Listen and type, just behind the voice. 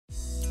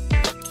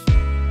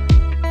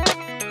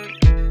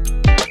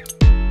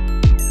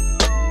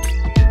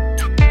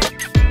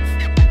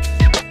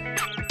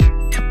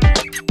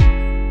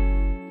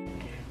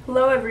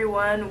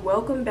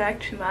welcome back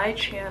to my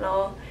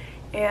channel,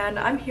 and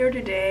I'm here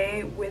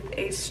today with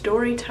a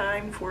story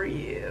time for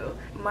you.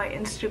 My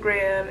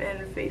Instagram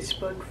and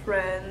Facebook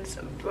friends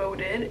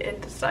voted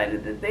and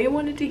decided that they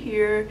wanted to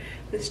hear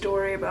the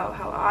story about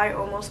how I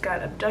almost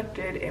got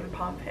abducted in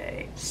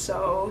Pompeii.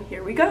 So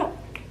here we go.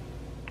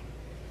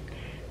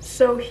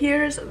 So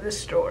here's the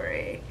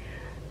story.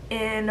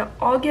 In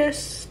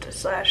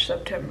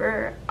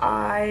August/September,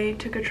 I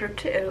took a trip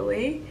to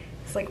Italy.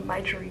 It's like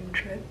my dream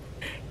trip.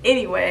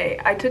 Anyway,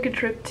 I took a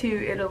trip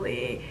to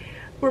Italy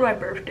for my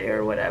birthday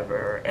or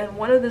whatever, and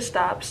one of the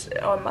stops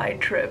on my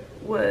trip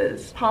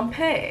was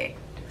Pompeii.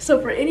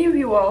 So for any of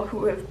you all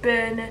who have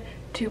been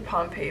to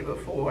Pompeii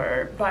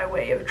before by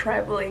way of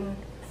traveling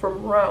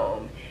from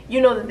Rome,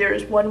 you know that there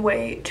is one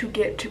way to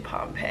get to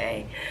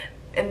Pompeii,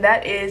 and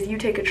that is you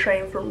take a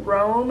train from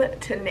Rome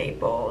to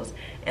Naples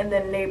and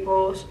then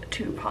Naples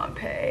to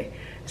Pompeii.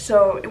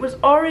 So it was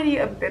already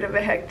a bit of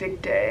a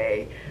hectic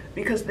day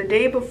because the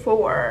day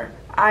before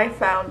I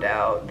found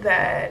out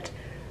that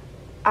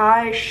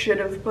I should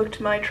have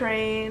booked my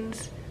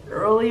trains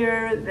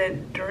earlier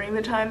than during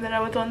the time that I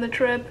was on the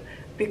trip,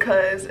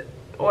 because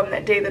on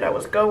that day that I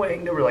was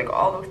going, there were like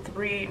all of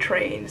 3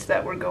 trains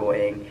that were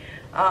going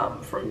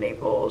from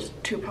Naples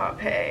to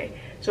Pompeii.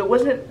 So it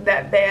wasn't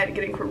that bad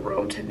getting from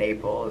Rome to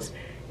Naples.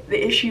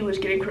 The issue was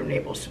getting from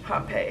Naples to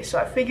Pompeii. So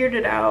I figured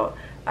it out,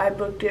 I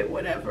booked it,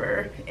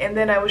 whatever, and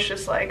then I was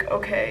just like,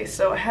 okay,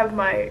 so I have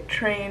my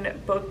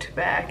train booked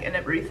back and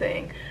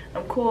everything.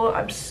 I'm cool,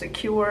 I'm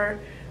secure,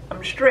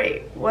 I'm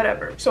straight,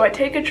 whatever. So I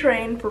take a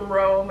train from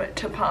Rome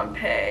to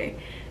Pompeii,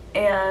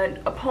 and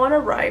upon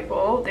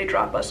arrival, they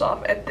drop us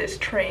off at this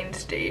train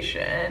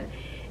station,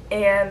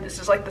 and this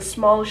is like the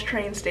smallest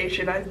train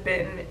station I've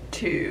been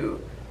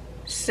to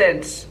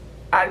since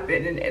I've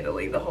been in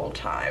Italy the whole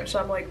time. So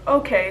I'm like,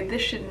 okay,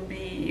 this shouldn't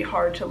be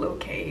hard to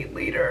locate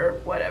later,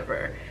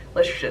 whatever.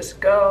 Let's just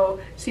go.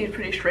 Seems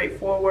pretty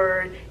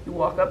straightforward. You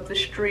walk up the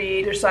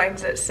street, there's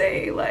signs that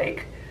say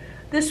like,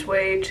 this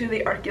way to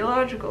the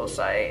archaeological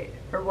site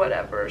or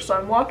whatever. So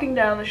I'm walking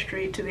down the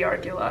street to the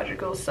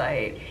archaeological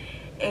site,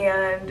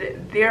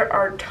 and there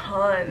are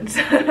tons,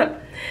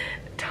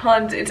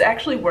 tons. It's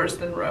actually worse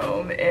than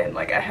Rome, and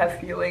like I have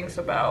feelings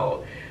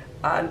about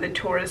the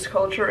tourist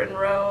culture in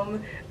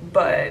Rome,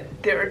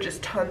 but there are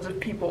just tons of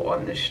people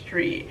on the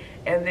street,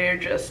 and they're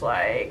just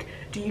like,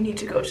 do you need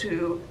to go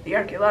to the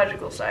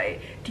archaeological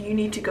site? Do you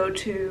need to go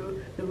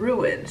to the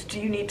ruins? Do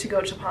you need to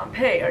go to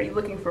Pompeii? Are you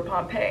looking for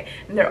Pompeii?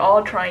 And they're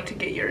all trying to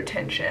get your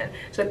attention.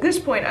 So at this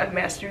point, I've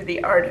mastered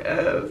the art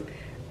of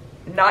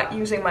not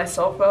using my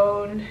cell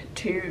phone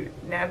to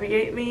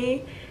navigate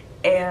me,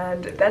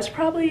 and that's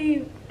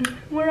probably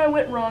where I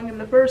went wrong in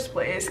the first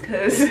place,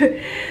 because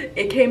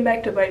it came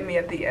back to bite me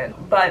at the end.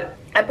 But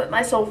I put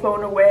my cell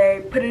phone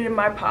away, put it in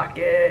my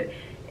pocket,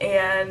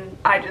 and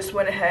I just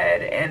went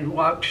ahead and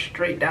walked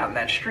straight down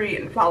that street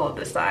and followed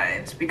the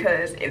signs,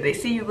 because if they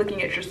see you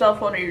looking at your cell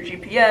phone or your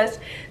GPS,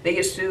 they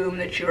assume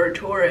that you're a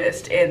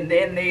tourist, and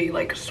then they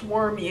like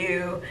swarm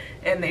you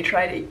and they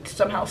try to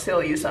somehow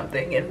sell you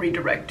something and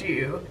redirect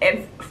you.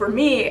 And for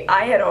me,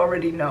 I had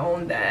already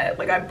known that,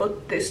 like, I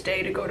booked this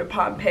day to go to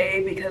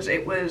Pompeii because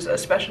it was a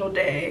special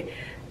day.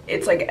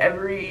 It's like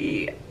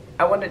every,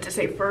 I wanted to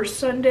say first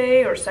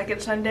Sunday or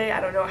second Sunday, I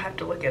don't know, I have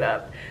to look it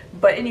up.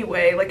 But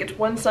anyway, like, it's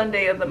one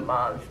Sunday of the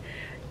month.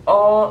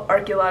 All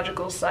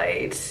archaeological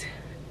sites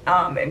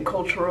and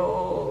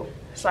cultural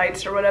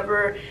sites or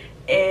whatever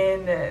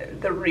in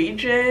the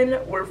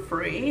region were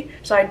free.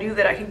 So I knew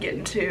that I could get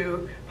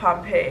into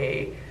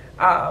Pompeii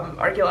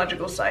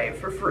archaeological site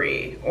for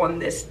free on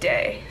this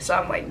day. So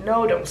I'm like,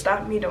 no, don't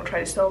stop me, don't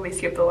try to sell me,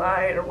 skip the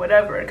line or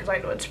whatever, because I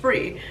know it's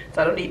free.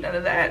 So I don't need none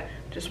of that.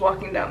 Just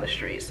walking down the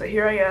street. So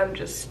here I am,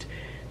 just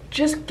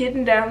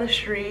getting down the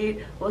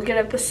street, looking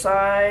at the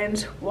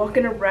signs,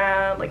 walking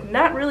around, like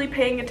not really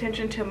paying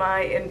attention to my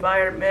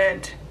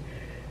environment,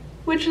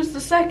 which is the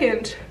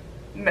second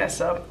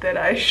mess up that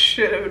I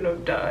shouldn't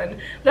have done.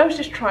 But I was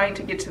just trying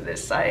to get to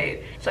this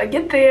site. So I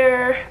get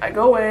there, I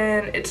go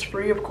in, it's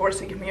free, of course,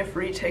 they give me a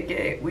free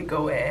ticket, we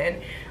go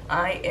in,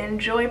 I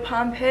enjoy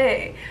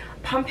Pompeii.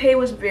 Pompeii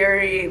was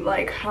very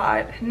like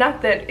hot,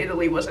 not that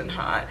Italy wasn't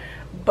hot,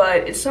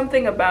 but it's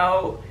something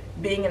about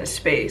being in a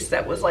space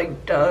that was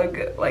like dug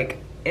like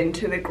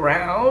into the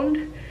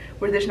ground,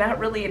 where there's not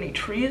really any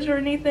trees or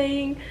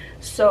anything,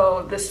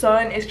 so the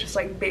sun is just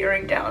like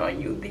bearing down on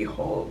you the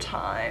whole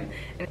time.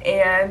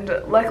 And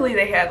luckily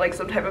they had like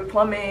some type of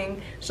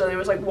plumbing, so there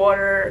was like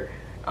water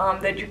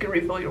that you could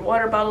refill your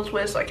water bottles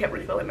with, so I kept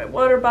refilling my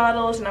water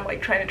bottles, and I'm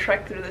like trying to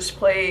trek through this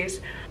place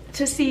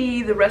to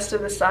see the rest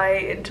of the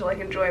site and to like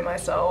enjoy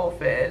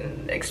myself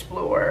and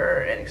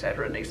explore and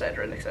etc and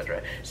etc and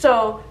etc.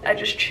 So I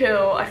just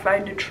chill, I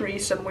find a tree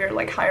somewhere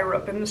like higher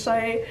up in the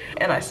site,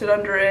 and I sit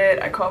under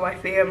it, I call my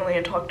family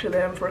and talk to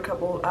them for a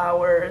couple of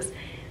hours,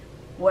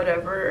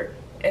 whatever,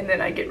 and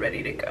then I get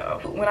ready to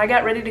go. When I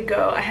got ready to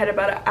go, I had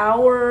about an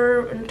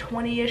hour and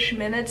 20-ish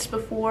minutes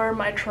before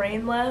my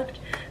train left.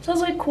 So I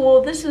was like,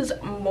 cool, this is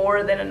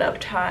more than enough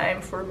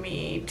time for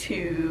me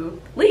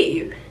to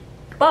leave.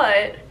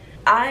 But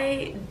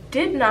I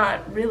did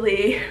not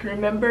really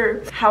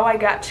remember how I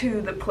got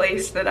to the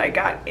place that I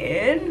got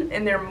in,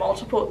 and there are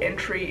multiple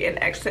entry and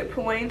exit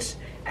points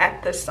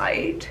at the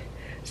site.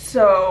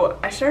 So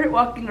I started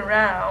walking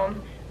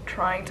around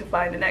trying to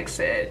find an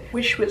exit,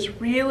 which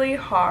was really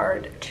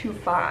hard to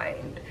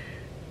find.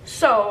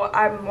 So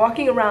I'm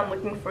walking around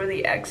looking for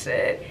the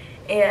exit,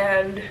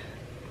 and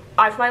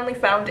I finally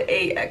found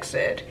a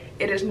exit.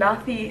 It is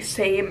not the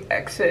same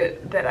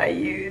exit that I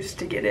used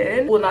to get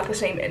in. Well, not the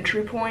same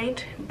entry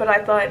point, but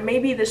I thought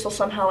maybe this will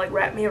somehow like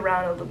wrap me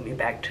around and lead me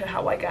back to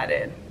how I got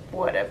in.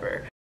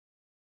 Whatever.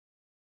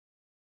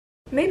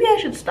 Maybe I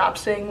should stop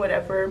saying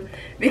whatever,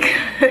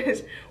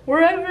 because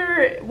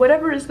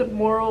whatever is the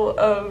moral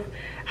of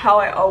how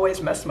I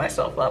always mess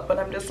myself up, and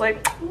I'm just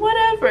like,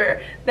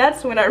 whatever.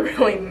 That's when I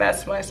really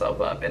mess myself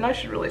up, and I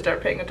should really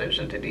start paying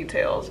attention to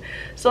details.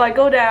 So I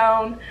go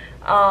down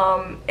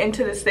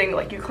into this thing,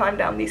 like you climb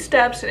down these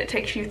steps and it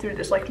takes you through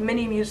this like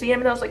mini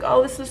museum, and I was like,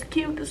 oh, this is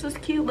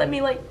cute, let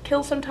me like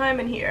kill some time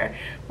in here,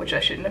 which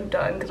I shouldn't have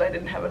done because I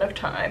didn't have enough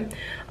time.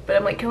 But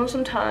I'm like killing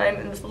some time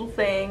in this little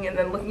thing, and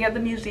then looking at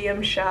the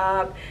museum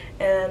shop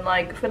and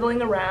like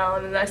fiddling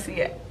around, and I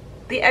see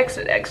the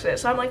exit.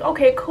 So I'm like,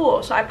 okay,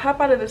 cool. So I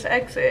pop out of this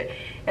exit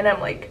and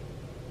I'm like,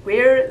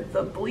 where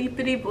the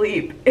bleepity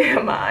bleep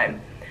am I?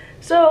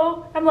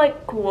 So I'm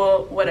like,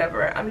 cool,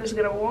 whatever. I'm just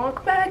gonna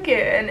walk back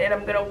in, and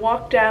I'm gonna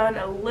walk down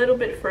a little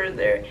bit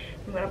further.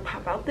 I'm gonna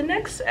pop out the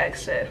next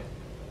exit.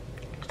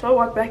 So I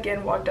walk back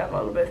in, walk down a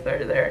little bit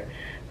further,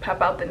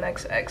 pop out the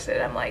next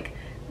exit. I'm like,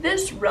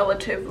 this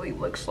relatively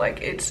looks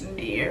like it's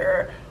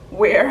near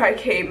where I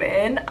came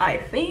in, I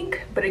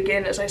think. But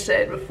again, as I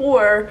said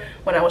before,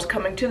 when I was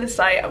coming to the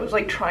site, I was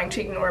like trying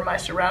to ignore my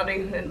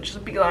surroundings and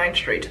just beeline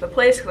straight to the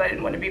place because I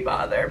didn't want to be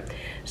bothered.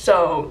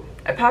 So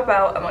I pop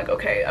out, I'm like,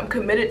 okay, I'm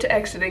committed to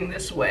exiting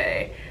this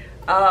way.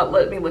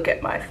 Let me look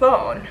at my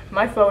phone.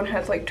 My phone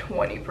has like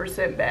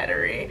 20%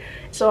 battery.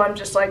 So I'm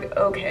just like,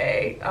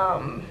 okay,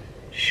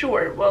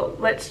 sure, well,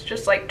 let's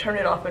just like turn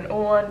it off and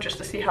on just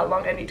to see how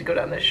long I need to go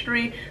down the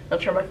street. I'll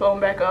turn my phone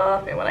back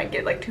off, and when I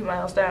get like 2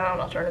 miles down,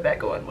 I'll turn it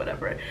back on,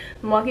 whatever.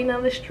 I'm walking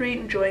down the street,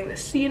 enjoying the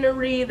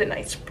scenery, the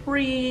nice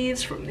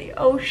breeze from the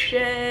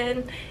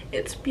ocean.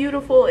 It's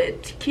beautiful,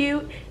 it's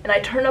cute, and I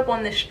turn up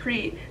on this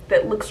street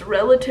that looks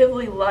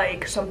relatively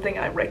like something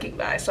I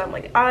recognize. So I'm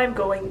like, I'm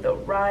going the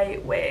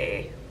right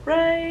way,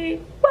 right?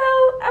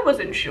 Well, I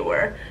wasn't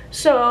sure.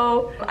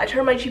 So I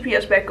turn my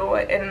GPS back on,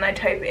 and then I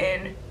type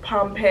in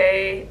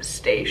Pompeii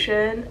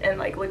station and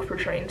like look for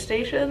train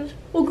stations.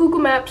 Well, Google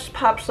Maps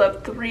pops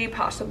up 3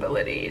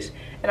 possibilities,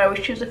 and I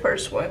always choose the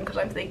first one because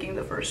I'm thinking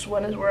the first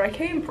one is where I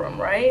came from,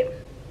 right?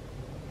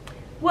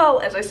 Well,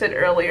 as I said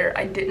earlier,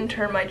 I didn't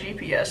turn my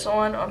GPS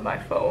on my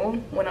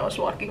phone when I was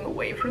walking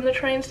away from the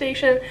train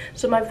station,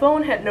 so my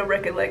phone had no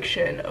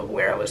recollection of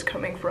where I was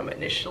coming from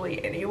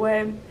initially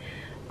anyway.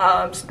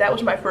 So that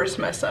was my first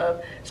mess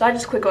up. So I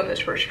just click on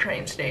this first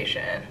train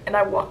station, and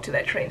I walk to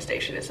that train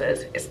station. It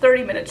says it's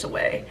 30 minutes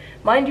away.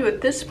 Mind you, at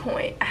this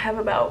point, I have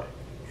about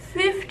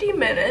 50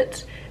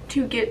 minutes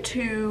to get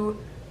to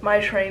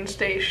my train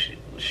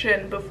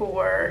station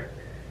before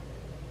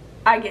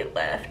I get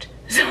left.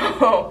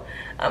 So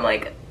I'm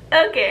like,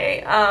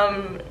 okay,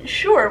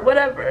 sure,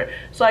 whatever.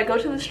 So I go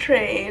to this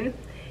train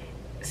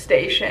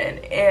station,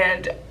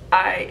 and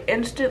I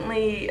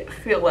instantly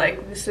feel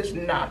like this is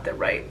not the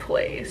right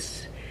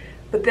place.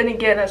 But then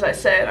again, as I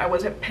said, I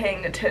wasn't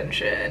paying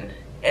attention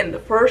in the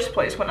first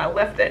place when I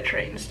left that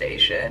train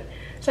station,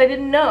 so I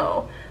didn't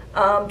know.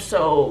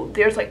 So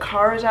there's like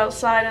cars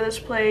outside of this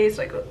place,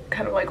 like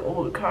kind of like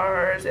old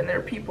cars, and there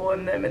are people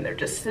in them, and they're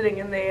just sitting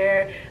in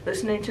there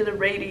listening to the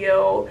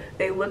radio.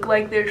 They look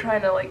like they're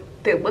trying to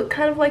they look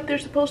kind of like they're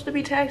supposed to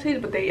be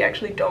taxis, but they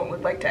actually don't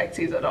look like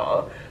taxis at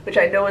all, which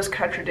I know is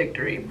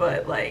contradictory,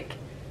 but like,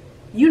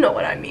 you know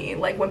what I mean.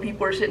 Like when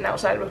people are sitting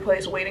outside of a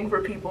place waiting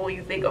for people,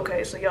 you think,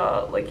 okay, so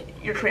y'all, like,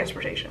 your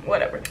transportation,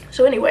 whatever.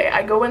 So anyway,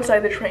 I go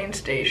inside the train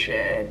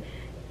station,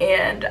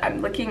 and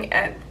I'm looking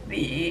at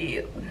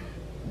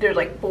there's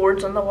like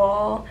boards on the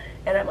wall,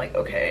 and I'm like,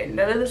 okay,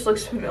 none of this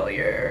looks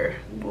familiar.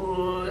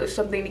 Ooh,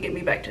 something to get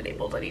me back to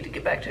Naples. I need to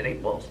get back to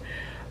Naples.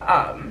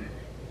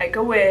 I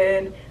go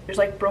in, there's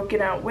like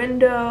broken out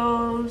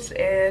windows,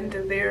 and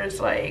there's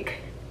like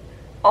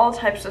all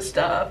types of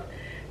stuff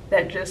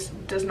that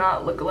just does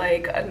not look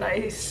like a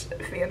nice,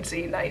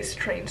 fancy, nice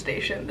train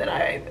station that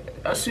I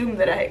assumed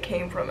that I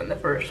came from in the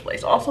first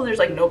place. Also, there's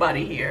like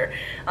nobody here,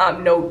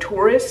 no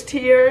tourists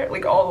here,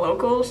 like all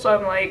locals. So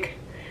I'm like,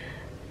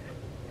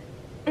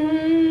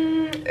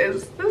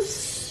 is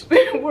this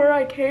where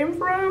I came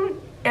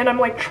from? And I'm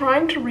like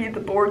trying to read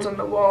the boards on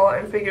the wall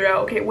and figure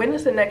out, okay, when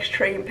is the next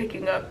train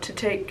picking up to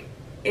take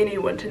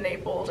anyone to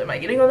Naples? Am I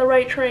getting on the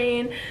right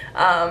train?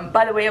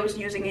 By the way, I was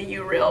using a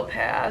URail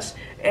pass,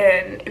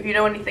 and if you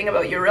know anything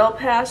about URail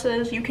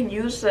passes, you can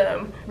use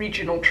them,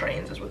 regional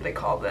trains is what they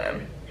call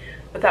them,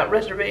 without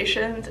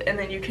reservations, and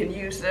then you can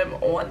use them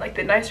on like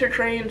the nicer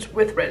trains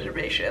with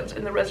reservations,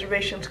 and the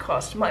reservations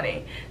cost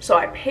money. So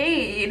I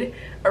paid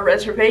a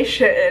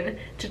reservation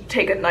to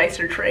take a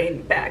nicer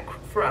train back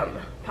from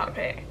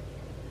Pompeii,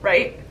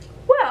 right?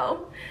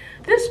 Well,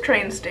 this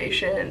train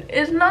station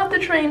is not the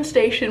train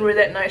station where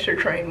that nicer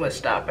train was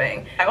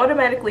stopping. I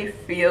automatically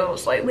feel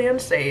slightly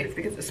unsafe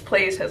because this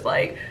place has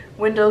like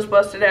windows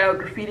busted out,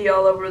 graffiti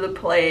all over the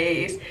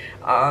place.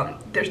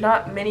 There's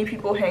not many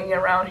people hanging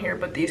around here,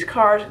 but these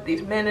cars with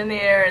these men in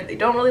there, and they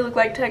don't really look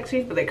like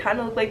taxis, but they kind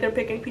of look like they're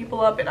picking people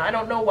up, and I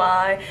don't know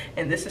why.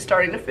 And this is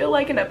starting to feel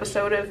like an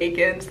episode of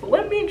Bacon, so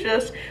let me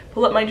just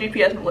pull up my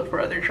GPS and look for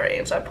other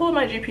trains. So I pull up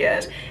my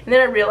GPS, and then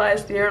I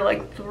realized there are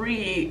like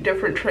 3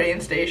 different train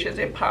stations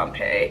in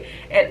Pompeii,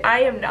 and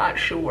I am not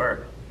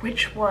sure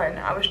which one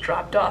I was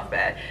dropped off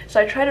at. So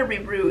I try to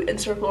reroute and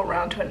circle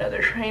around to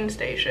another train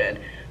station.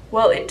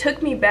 Well, it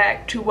took me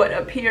back to what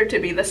appeared to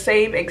be the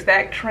same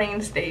exact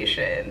train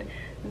station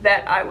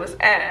that I was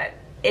at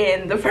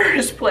in the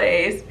first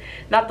place.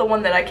 Not the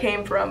one that I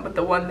came from, but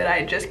the one that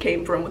I just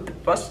came from with the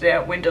busted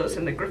out windows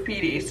and the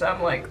graffiti. So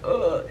I'm like,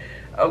 ugh,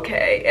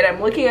 okay. And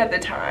I'm looking at the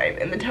time,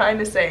 and the time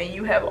is saying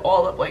you have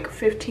all of like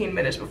 15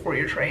 minutes before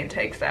your train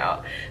takes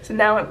out. So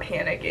now I'm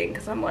panicking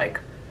because I'm like,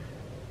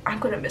 I'm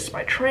gonna miss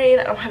my train.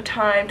 I don't have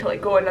time to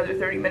like go another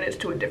 30 minutes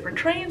to a different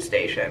train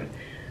station,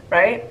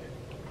 right?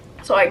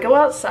 So I go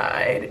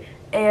outside,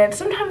 and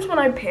sometimes when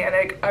I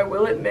panic, I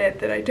will admit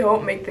that I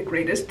don't make the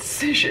greatest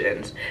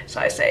decisions. So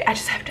I say, I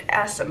just have to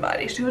ask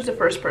somebody. So who's the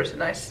first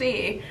person I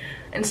see?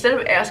 Instead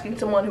of asking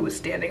someone who was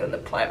standing on the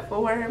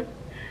platform,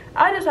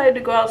 I decided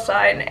to go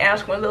outside and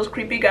ask one of those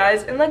creepy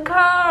guys in the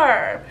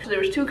car. So there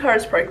was 2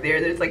 cars parked there.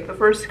 There's like the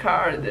first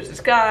car, there's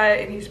this guy,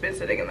 and he's been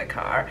sitting in the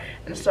car.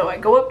 And so I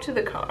go up to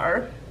the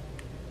car.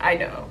 I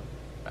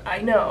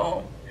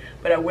know,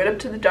 but I went up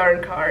to the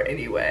darn car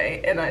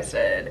anyway, and I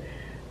said,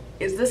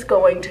 is this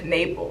going to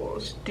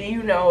Naples? Do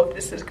you know if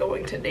this is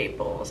going to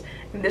Naples?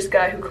 And this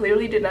guy, who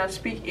clearly did not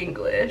speak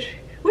English,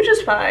 which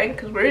is fine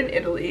because we're in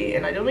Italy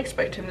and I don't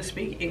expect him to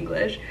speak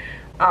English,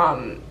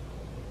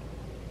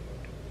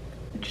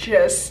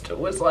 just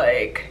was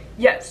like,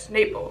 yes,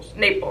 Naples,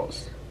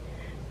 Naples.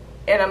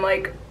 And I'm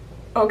like,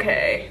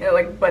 okay. And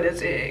like, but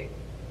is it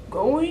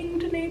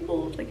going to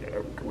Naples? Like,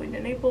 are we going to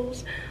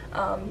Naples?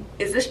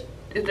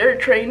 Is there a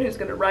train who's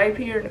gonna arrive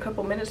here in a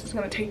couple minutes that's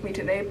gonna take me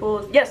to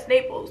Naples? Yes,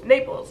 Naples,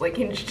 Naples. Like,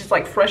 he's just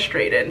like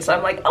frustrated. And so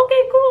I'm like,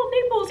 okay, cool,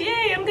 Naples,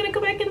 yay, I'm gonna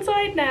go back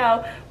inside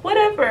now,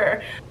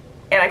 whatever.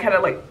 And I kind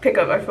of like pick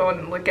up my phone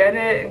and look at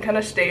it and kind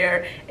of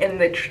stare. In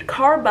the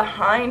car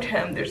behind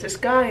him, there's this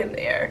guy in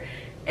there,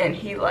 and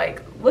he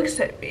like looks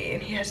at me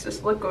and he has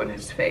this look on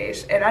his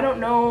face. And I don't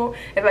know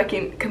if I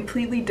can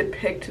completely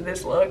depict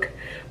this look,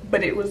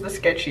 but it was the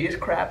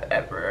sketchiest crap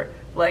ever.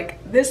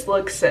 Like, this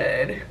look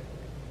said,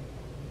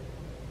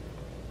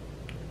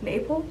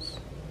 Naples?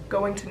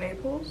 Going to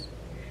Naples?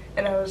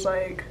 And I was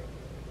like,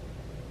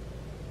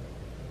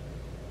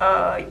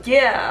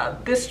 yeah,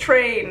 this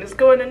train is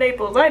going to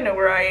Naples. I know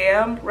where I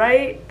am,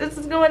 right? This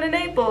is going to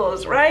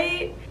Naples,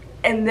 right?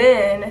 And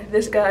then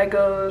this guy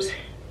goes,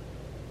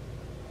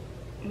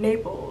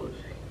 Naples,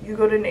 you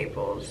go to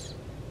Naples.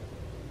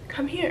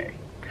 Come here,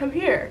 come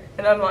here.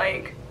 And I'm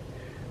like,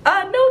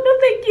 no,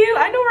 thank you.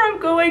 I know where I'm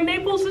going.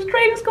 Naples, this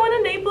train is going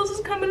to Naples. It's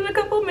coming in a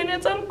couple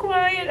minutes. I'm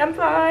quiet. I'm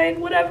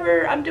fine.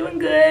 Whatever. I'm doing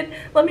good.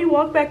 Let me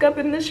walk back up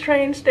in this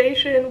train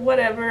station.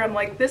 Whatever. I'm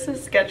like, this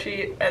is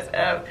sketchy as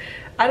F.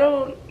 I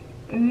don't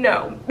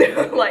know.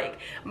 Like,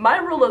 my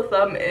rule of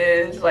thumb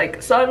is,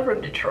 like, so I'm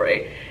from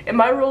Detroit, and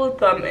my rule of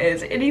thumb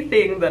is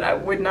anything that I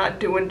would not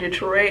do in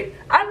Detroit,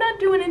 I'm not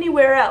doing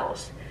anywhere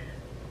else.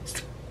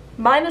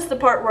 Minus the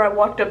part where I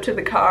walked up to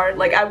the car.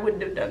 Like, I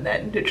wouldn't have done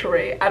that in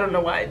Detroit. I don't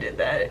know why I did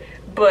that.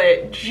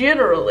 But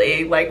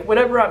generally, like,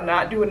 whatever I'm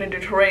not doing in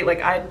Detroit,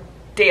 like, I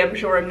damn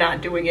sure I'm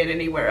not doing it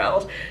anywhere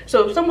else.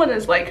 So if someone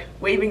is, like,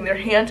 waving their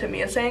hand to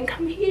me and saying,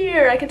 come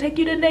here, I can take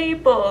you to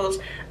Naples,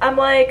 I'm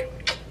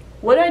like,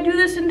 would I do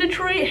this in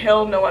Detroit?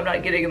 Hell no, I'm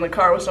not getting in the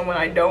car with someone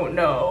I don't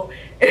know.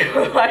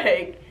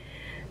 Like,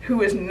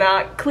 who is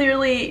not,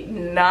 clearly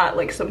not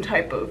like some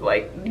type of,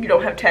 like, you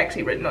don't have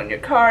taxi written on your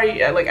car.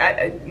 Yeah, like,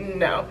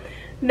 no.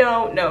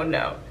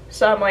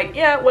 So I'm like,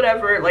 yeah,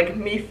 whatever, like,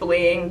 me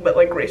fleeing, but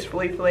like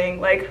gracefully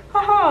fleeing, like,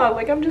 haha,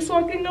 like, I'm just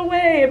walking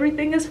away,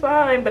 everything is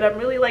fine, but I'm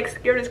really like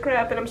scared as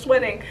crap and I'm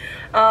sweating.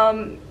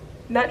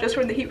 Not just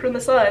from the heat from the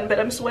sun, but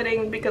I'm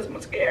sweating because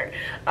I'm scared.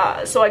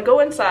 So I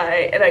go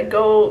inside and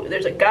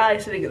there's a guy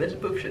sitting in this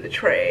booth for the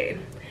train.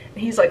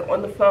 And he's like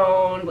on the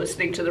phone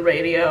listening to the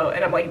radio,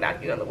 and I'm like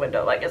knocking on the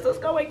window like, is this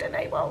going to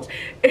Naples?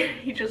 And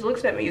he just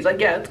looks at me, he's like,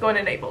 yeah, it's going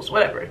to Naples,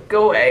 whatever,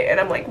 go away. And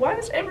I'm like, why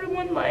is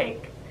everyone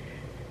like,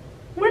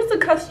 where's the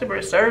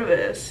customer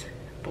service?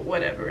 But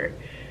whatever.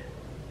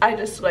 I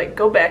just like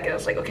go back and I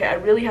was like, okay, I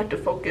really have to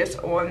focus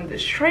on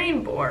this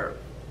train board.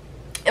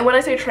 And when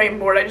I say train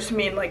board, I just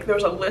mean like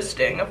there's a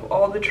listing of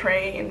all the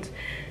trains,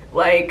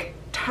 like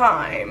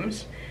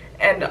times,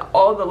 and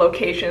all the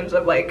locations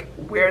of like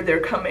where they're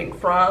coming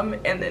from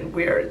and then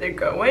where they're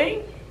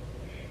going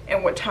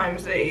and what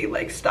times they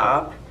like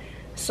stop.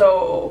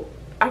 So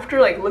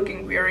after like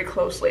looking very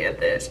closely at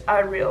this,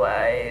 I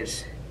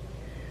realized,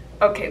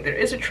 okay, there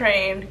is a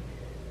train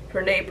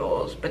for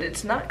Naples, but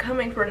it's not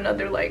coming for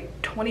another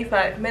like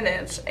 25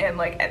 minutes, and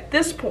like at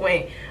this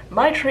point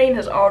my train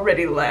has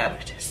already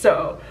left.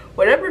 So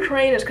whatever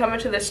train is coming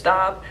to this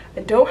stop,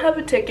 I don't have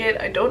a ticket,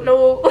 I don't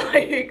know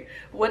like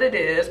what it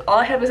is. All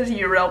I have is this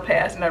URL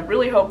pass, and I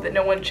really hope that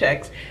no one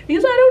checks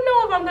because I don't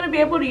know if I'm gonna be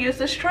able to use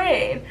this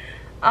train.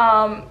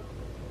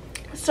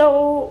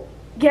 So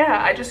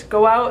yeah, I just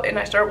go out and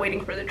I start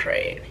waiting for the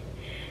train,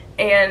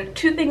 and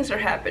two things are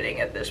happening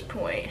at this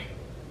point.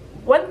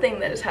 One thing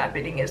that is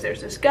happening is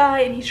there's this guy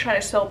and he's trying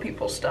to sell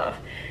people stuff,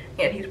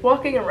 and he's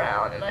walking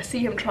around and I see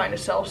him trying to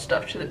sell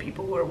stuff to the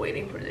people who are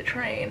waiting for the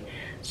train.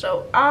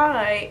 So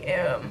I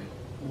am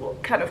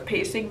kind of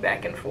pacing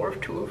back and forth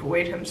to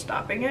avoid him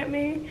stopping at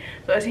me.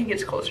 So as he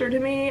gets closer to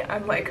me,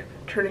 I'm like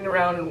turning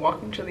around and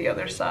walking to the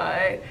other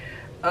side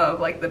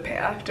of like the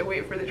path to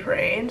wait for the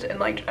trains, and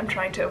like I'm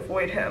trying to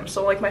avoid him.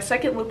 So like my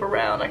second loop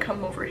around, I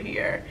come over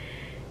here,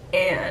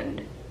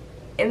 and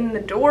in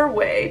the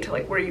doorway to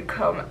like where you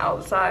come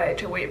outside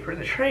to wait for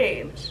the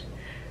trains,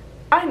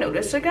 I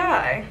notice a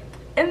guy.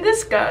 And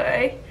this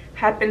guy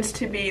happens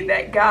to be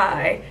that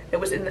guy that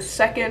was in the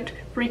second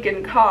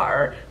freaking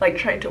car, like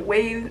trying to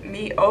wave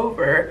me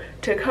over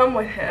to come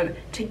with him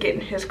to get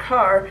in his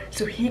car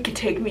so he could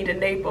take me to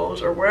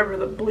Naples or wherever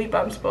the bleep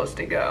I'm supposed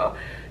to go.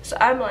 So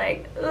I'm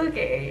like,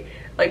 okay,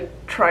 like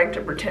trying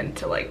to pretend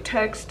to like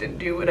text and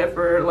do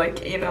whatever,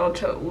 like, you know,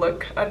 to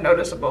look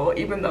unnoticeable,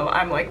 even though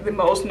I'm like the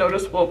most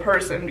noticeable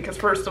person, because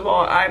first of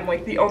all, I'm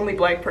like the only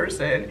black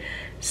person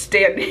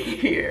standing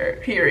here,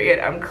 period.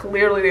 I'm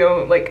clearly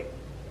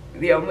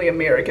the only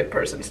American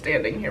person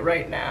standing here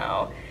right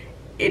now.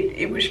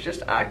 It was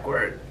just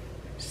awkward.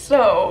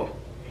 So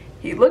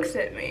he looks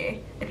at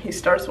me and he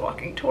starts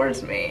walking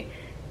towards me,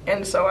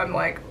 and so I'm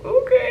like,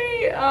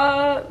 okay,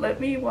 let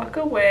me walk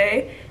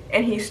away.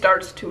 And he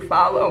starts to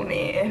follow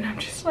me, and I'm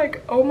just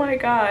like, oh my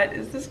god,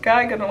 is this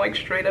guy gonna like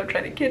straight up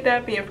try to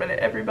kidnap me in front of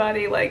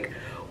everybody? Like,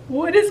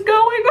 what is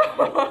going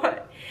on?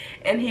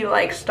 And he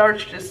like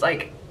starts just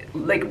like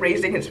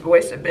raising his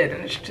voice a bit,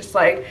 and it's just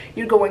like,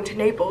 you're going to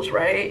Naples,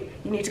 right?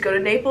 You need to go to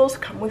Naples?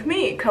 Come with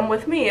me, come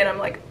with me. And I'm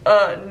like,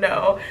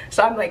 no.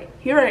 So I'm like,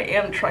 here I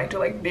am trying to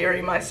like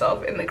bury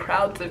myself in the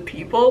crowds of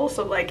people,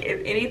 so like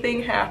if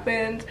anything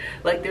happens,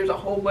 like there's a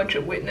whole bunch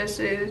of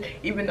witnesses,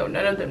 even though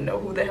none of them know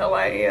who the hell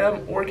I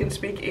am or can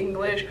speak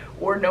English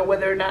or know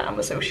whether or not I'm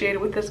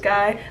associated with this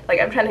guy. Like,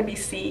 I'm trying to be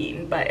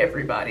seen by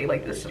everybody.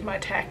 Like, this is my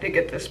tactic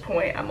at this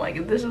point. I'm like,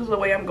 if this is the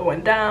way I'm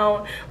going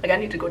down, like I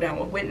need to go down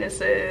with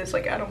witnesses.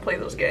 Like, I don't play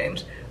those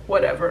games,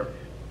 whatever.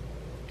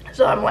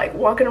 So I'm like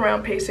walking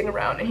around, pacing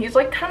around, and he's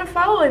like kind of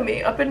following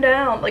me up and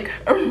down, like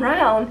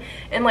around,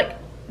 and like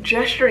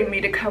gesturing me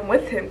to come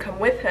with him,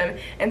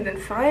 and then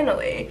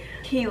finally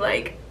he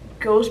like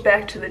goes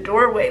back to the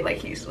doorway like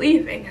he's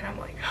leaving, and I'm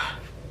like, oh,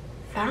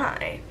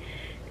 fine.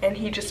 And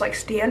he just like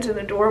stands in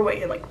the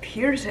doorway and like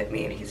peers at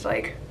me, and he's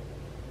like,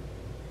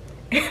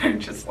 and I'm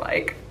just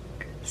like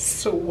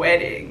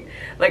sweating,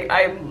 like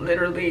I'm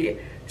literally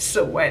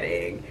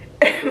sweating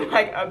and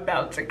like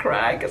about to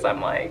cry, because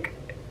I'm like,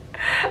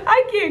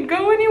 I can't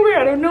go anywhere.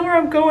 I don't know where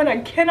I'm going.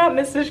 I cannot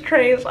miss this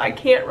train, so I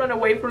can't run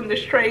away from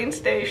this train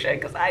station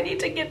because I need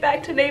to get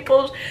back to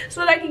Naples so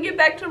that I can get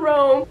back to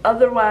Rome.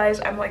 Otherwise,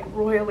 I'm like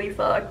royally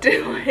fucked,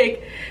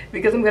 like,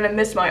 because I'm gonna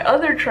miss my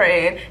other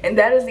train, and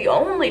that is the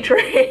only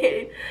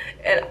train,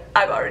 and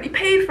I've already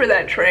paid for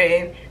that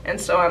train,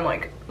 and so I'm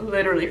like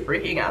literally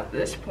freaking out at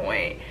this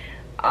point.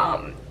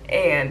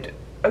 And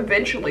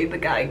eventually the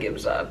guy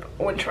gives up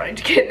on trying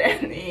to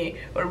kidnap me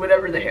or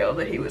whatever the hell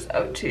that he was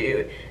up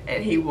to,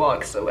 and he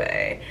walks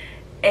away.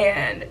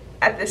 And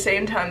at the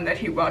same time that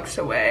he walks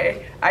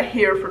away, I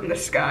hear from the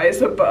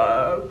skies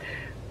above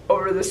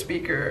over the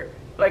speaker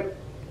like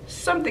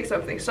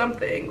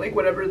something, like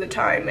whatever the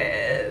time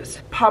is,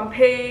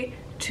 Pompeii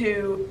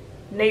to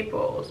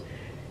Naples.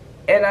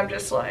 And I'm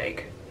just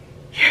like,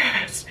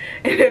 yes.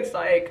 And it's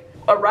like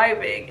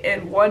arriving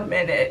in 1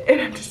 minute, and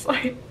I'm just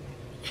like,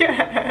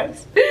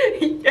 yes,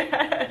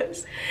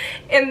 yes.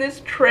 And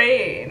this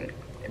train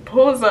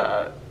pulls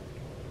up,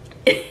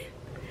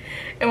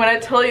 and when I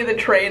tell you the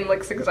train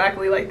looks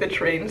exactly like the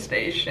train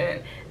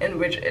station, in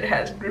which it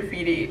has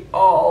graffiti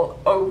all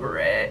over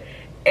it,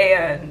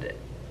 and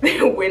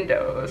the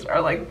windows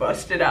are like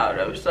busted out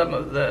of some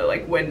of the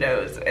like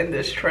windows in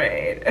this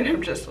train, and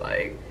I'm just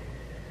like,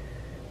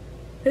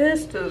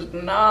 this does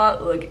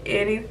not look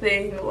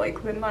anything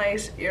like the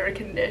nice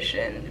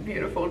air-conditioned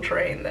beautiful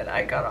train that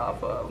I got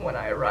off of when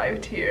I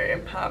arrived here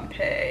in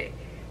Pompeii.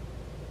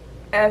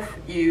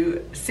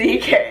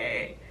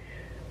 F-U-C-K.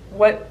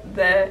 What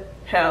the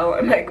hell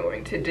am I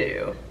going to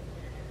do?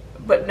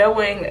 But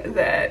knowing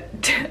that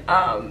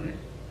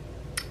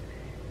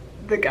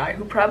the guy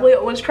who probably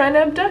was trying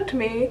to abduct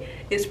me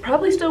is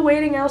probably still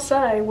waiting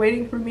outside,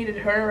 waiting for me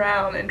to turn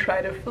around and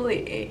try to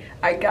flee,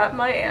 I got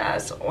my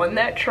ass on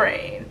that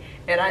train,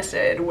 and I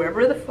said,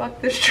 wherever the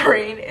fuck this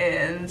train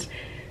ends,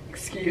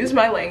 excuse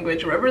my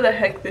language, wherever the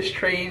heck this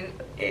train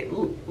it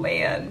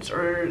lands,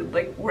 or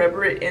like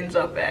wherever it ends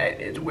up at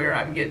is where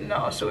I'm getting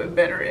off, so it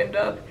better end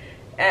up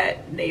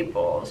at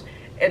Naples.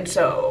 And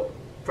so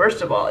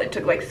First of all, it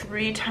took like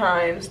 3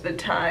 times the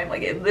time.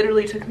 Like, it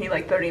literally took me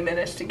like 30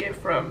 minutes to get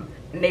from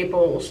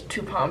Naples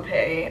to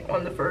Pompeii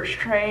on the first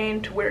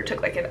train, to where it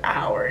took like an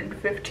hour and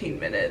 15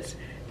 minutes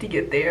to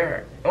get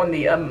there on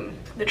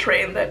the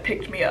train that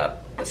picked me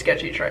up, the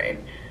sketchy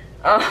train.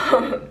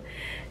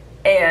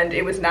 And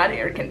it was not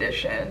air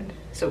conditioned,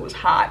 so it was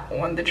hot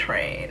on the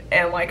train.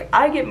 And like,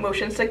 I get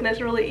motion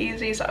sickness really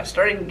easy, so I was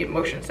starting to get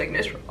motion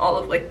sickness from all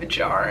of like the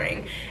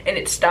jarring, and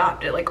it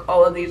stopped at like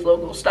all of these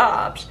local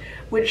stops,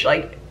 which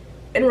like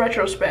in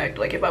retrospect,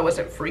 like if I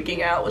wasn't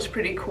freaking out, was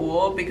pretty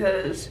cool,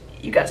 because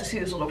you got to see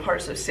these little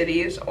parts of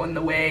cities on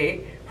the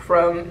way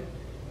from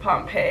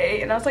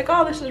Pompeii, and I was like,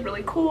 oh, this is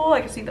really cool.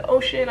 I can see the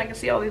ocean, I can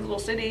see all these little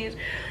cities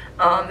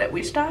that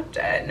we stopped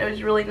at, and it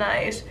was really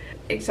nice,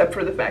 except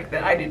for the fact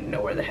that I didn't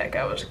know where the heck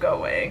I was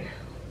going.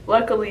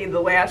 Luckily, the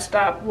last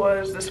stop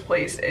was this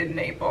place in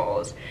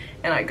Naples,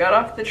 and I got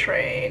off the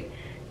train,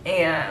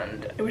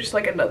 and it was just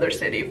like another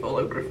city full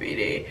of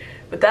graffiti,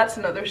 but that's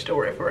another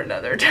story for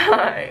another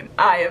time.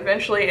 I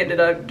eventually ended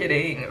up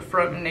getting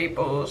from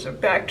Naples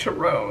back to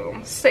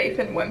Rome, safe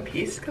in one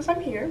piece, because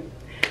I'm here.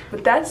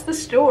 But that's the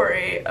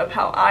story of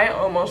how I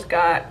almost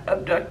got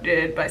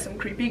abducted by some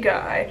creepy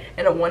guy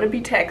in a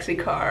wannabe taxi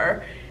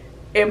car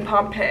in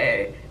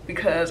Pompeii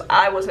because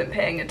I wasn't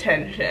paying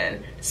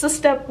attention. So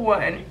step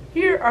 1,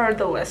 here are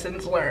the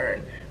lessons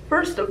learned.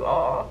 First of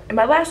all, in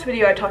my last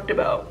video I talked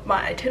about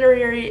my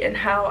itinerary and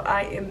how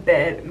I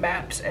embed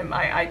maps in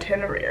my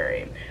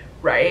itinerary,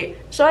 right?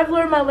 So I've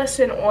learned my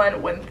lesson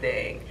on one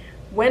thing.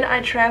 When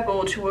I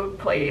travel to a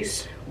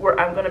place where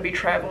I'm going to be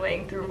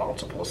traveling through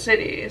multiple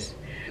cities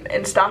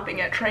and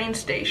stopping at train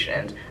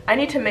stations, I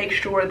need to make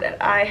sure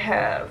that I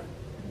have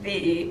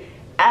the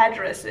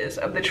addresses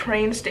of the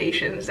train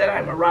stations that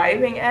I'm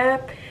arriving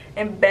at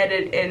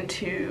embedded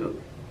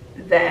into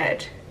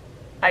that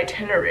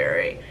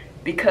itinerary,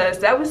 because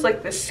that was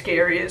like the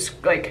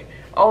scariest, like,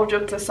 all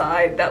jokes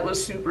aside, that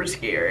was super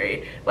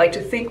scary. Like,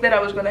 to think that I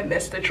was gonna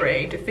miss the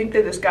train, to think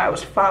that this guy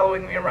was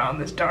following me around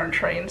this darn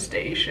train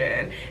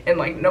station, and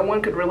like no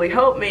one could really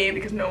help me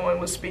because no one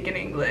was speaking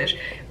English.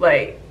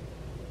 Like,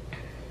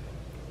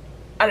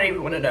 I don't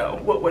even want to know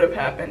what would have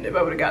happened if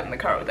I would have gotten in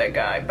the car with that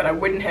guy, but I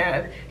wouldn't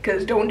have,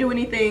 because don't do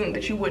anything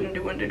that you wouldn't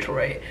do in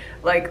Detroit.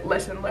 Like,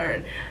 lesson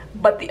learned.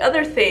 But the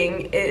other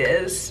thing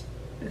is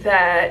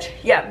that,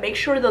 yeah, make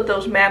sure that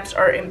those maps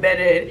are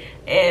embedded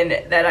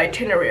in that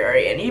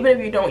itinerary. And even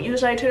if you don't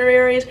use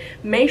itineraries,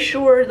 make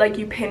sure like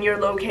you pin your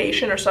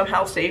location or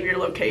somehow save your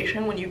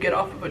location when you get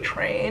off of a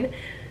train,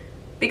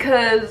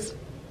 because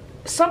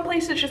some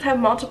places just have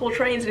multiple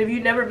trains, and if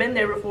you've never been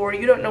there before,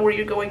 you don't know where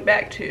you're going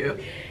back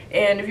to.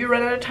 And if you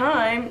run out of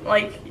time,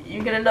 like,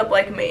 you can end up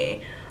like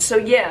me. So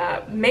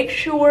yeah, make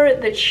sure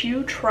that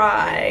you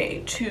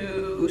try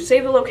to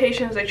save the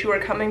locations that you are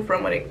coming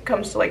from when it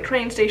comes to like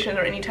train stations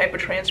or any type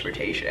of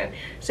transportation.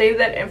 Save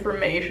that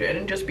information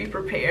and just be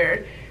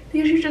prepared,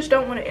 because you just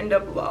don't want to end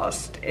up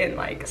lost and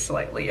like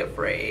slightly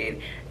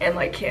afraid and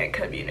like can't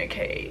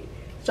communicate.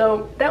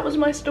 So that was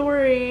my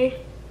story.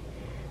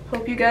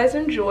 Hope you guys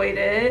enjoyed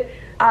it.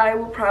 I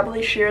will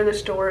probably share the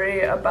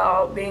story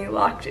about being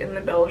locked in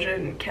the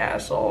Belgian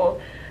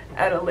castle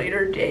at a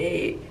later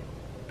date.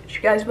 But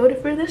you guys voted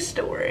for this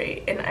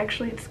story, and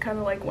actually it's kind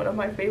of like one of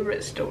my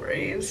favorite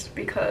stories,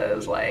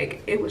 because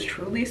like it was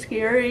truly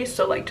scary,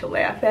 so like to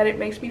laugh at it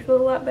makes me feel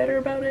a lot better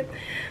about it.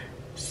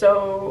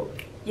 So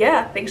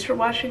yeah, thanks for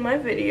watching my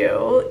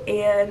video,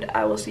 and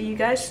I will see you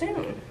guys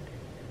soon.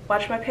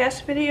 Watch my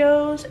past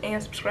videos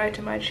and subscribe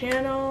to my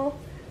channel.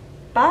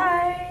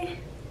 Bye!